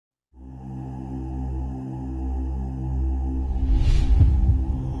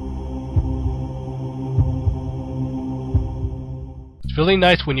It's really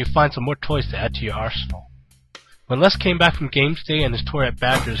nice when you find some more toys to add to your arsenal. When Les came back from Games Day and his tour at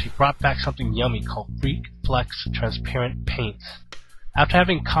Badger's, he brought back something yummy called Freak Flex Transparent Paints. After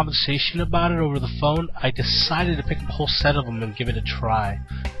having a conversation about it over the phone, I decided to pick up a whole set of them and give it a try.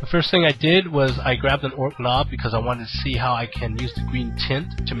 The first thing I did was I grabbed an orc knob because I wanted to see how I can use the green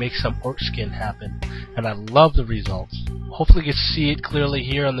tint to make some orc skin happen, and I love the results. Hopefully you can see it clearly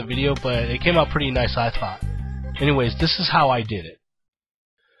here on the video, but it came out pretty nice, I thought. Anyways, this is how I did it.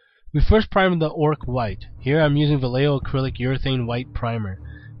 We first primed the orc white. Here I'm using Vallejo acrylic urethane white primer.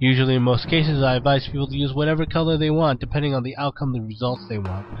 Usually in most cases I advise people to use whatever color they want depending on the outcome, the results they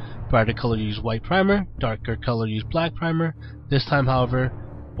want. Brighter color use white primer, darker color use black primer. This time however,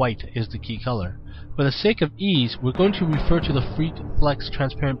 white is the key color. For the sake of ease, we're going to refer to the Freak Flex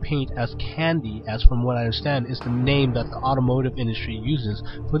Transparent Paint as Candy, as from what I understand is the name that the automotive industry uses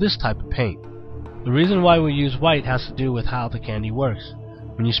for this type of paint. The reason why we use white has to do with how the candy works.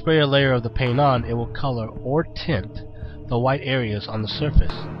 When you spray a layer of the paint on, it will color or tint the white areas on the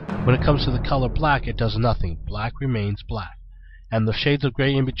surface. When it comes to the color black, it does nothing. Black remains black. And the shades of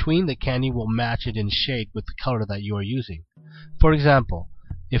gray in between, the candy will match it in shade with the color that you are using. For example,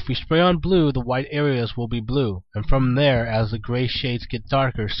 if we spray on blue, the white areas will be blue, and from there, as the gray shades get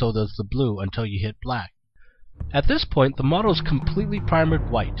darker, so does the blue until you hit black. At this point, the model is completely primered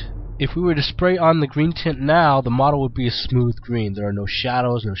white. If we were to spray on the green tint now, the model would be a smooth green. There are no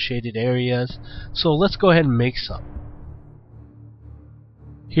shadows, no shaded areas. So let's go ahead and make some.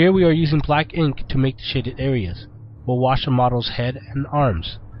 Here we are using black ink to make the shaded areas. We'll wash the model's head and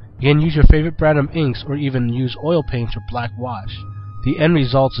arms. You can use your favorite brand of inks or even use oil paints or black wash. The end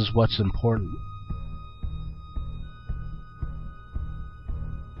result is what's important.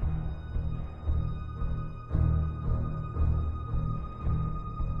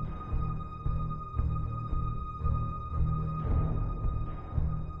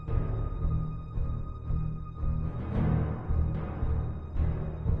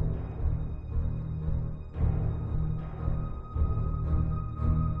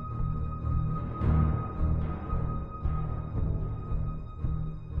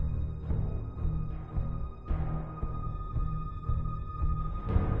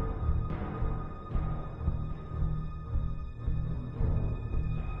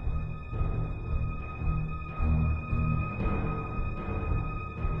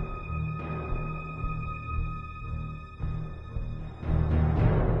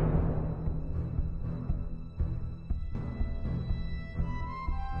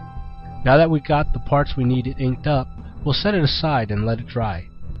 Now that we got the parts we needed inked up, we'll set it aside and let it dry.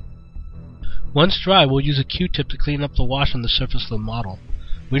 Once dry, we'll use a Q-tip to clean up the wash on the surface of the model.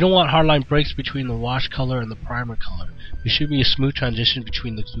 We don't want hardline breaks between the wash color and the primer color. There should be a smooth transition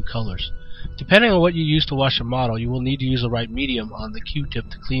between the two colors. Depending on what you use to wash your model, you will need to use the right medium on the Q-tip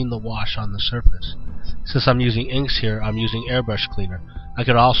to clean the wash on the surface. Since I'm using inks here, I'm using airbrush cleaner. I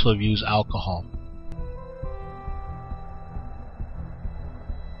could also use alcohol.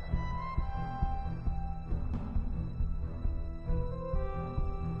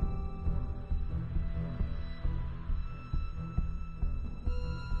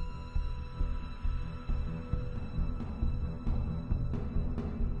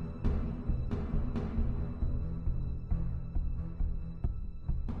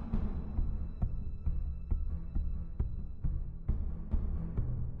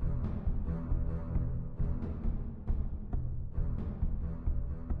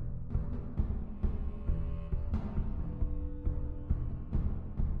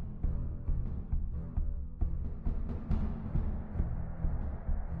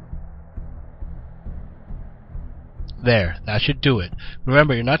 There, that should do it.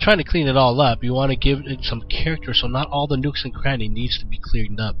 Remember, you're not trying to clean it all up. You want to give it some character, so not all the nooks and crannies needs to be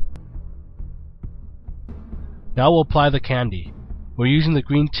cleaned up. Now we'll apply the candy. We're using the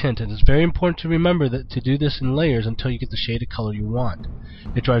green tint, and it's very important to remember that to do this in layers until you get the shade of color you want.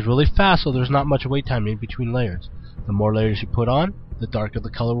 It dries really fast, so there's not much wait time in between layers. The more layers you put on, the darker the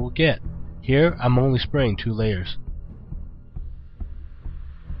color will get. Here, I'm only spraying 2 layers.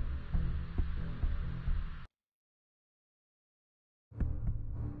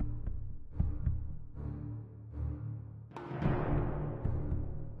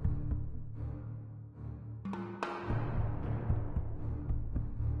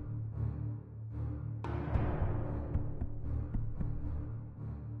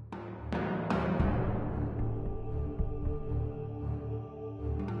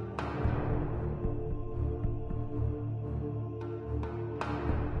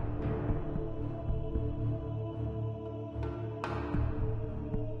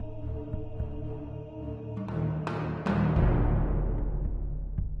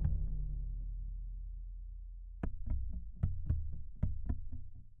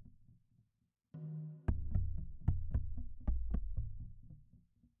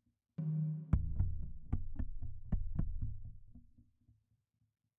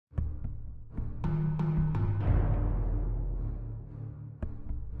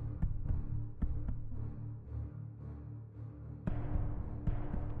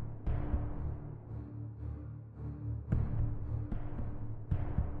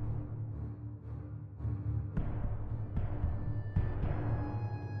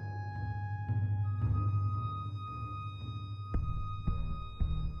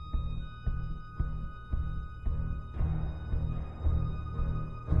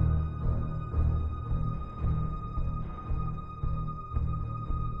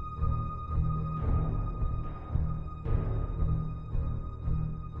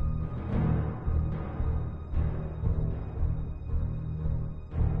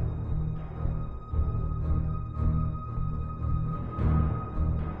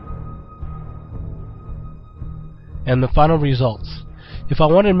 and the final results. If I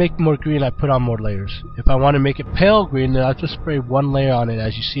want to make it more green, I put on more layers. If I want to make it pale green, then I just spray one layer on it,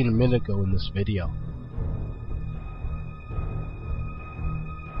 as you seen a minute ago in this video.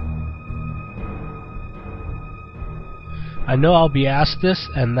 I know I'll be asked this,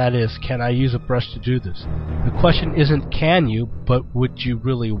 and that is, can I use a brush to do this? The question isn't can you, but would you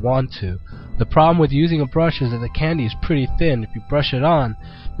really want to? The problem with using a brush is that the candy is pretty thin. If you brush it on,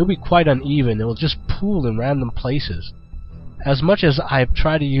 it'll be quite uneven. It will just pool in random places. As much as I've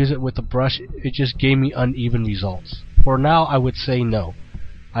tried to use it with a brush, it just gave me uneven results. For now, I would say no.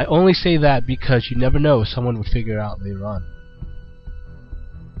 I only say that because you never know if someone would figure it out later on.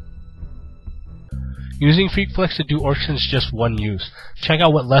 Using FreakFlex to do orcs is just one use. Check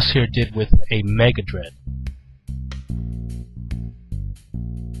out what Les here did with a Mega Dread.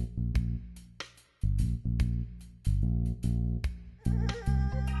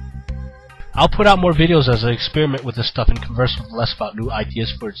 I'll put out more videos as I experiment with this stuff and converse with Les about new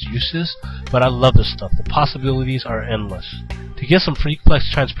ideas for its uses, but I love this stuff. The possibilities are endless. To get some FreakFlex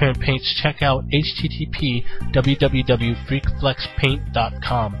transparent paints, check out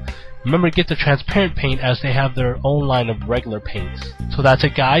http://www.freakflexpaint.com. Remember to get the transparent paint, as they have their own line of regular paints. So that's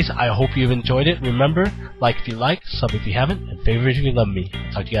it, guys. I hope you've enjoyed it. Remember, like if you like, sub if you haven't, and favorite if you love me.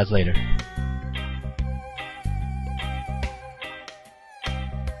 Talk to you guys later.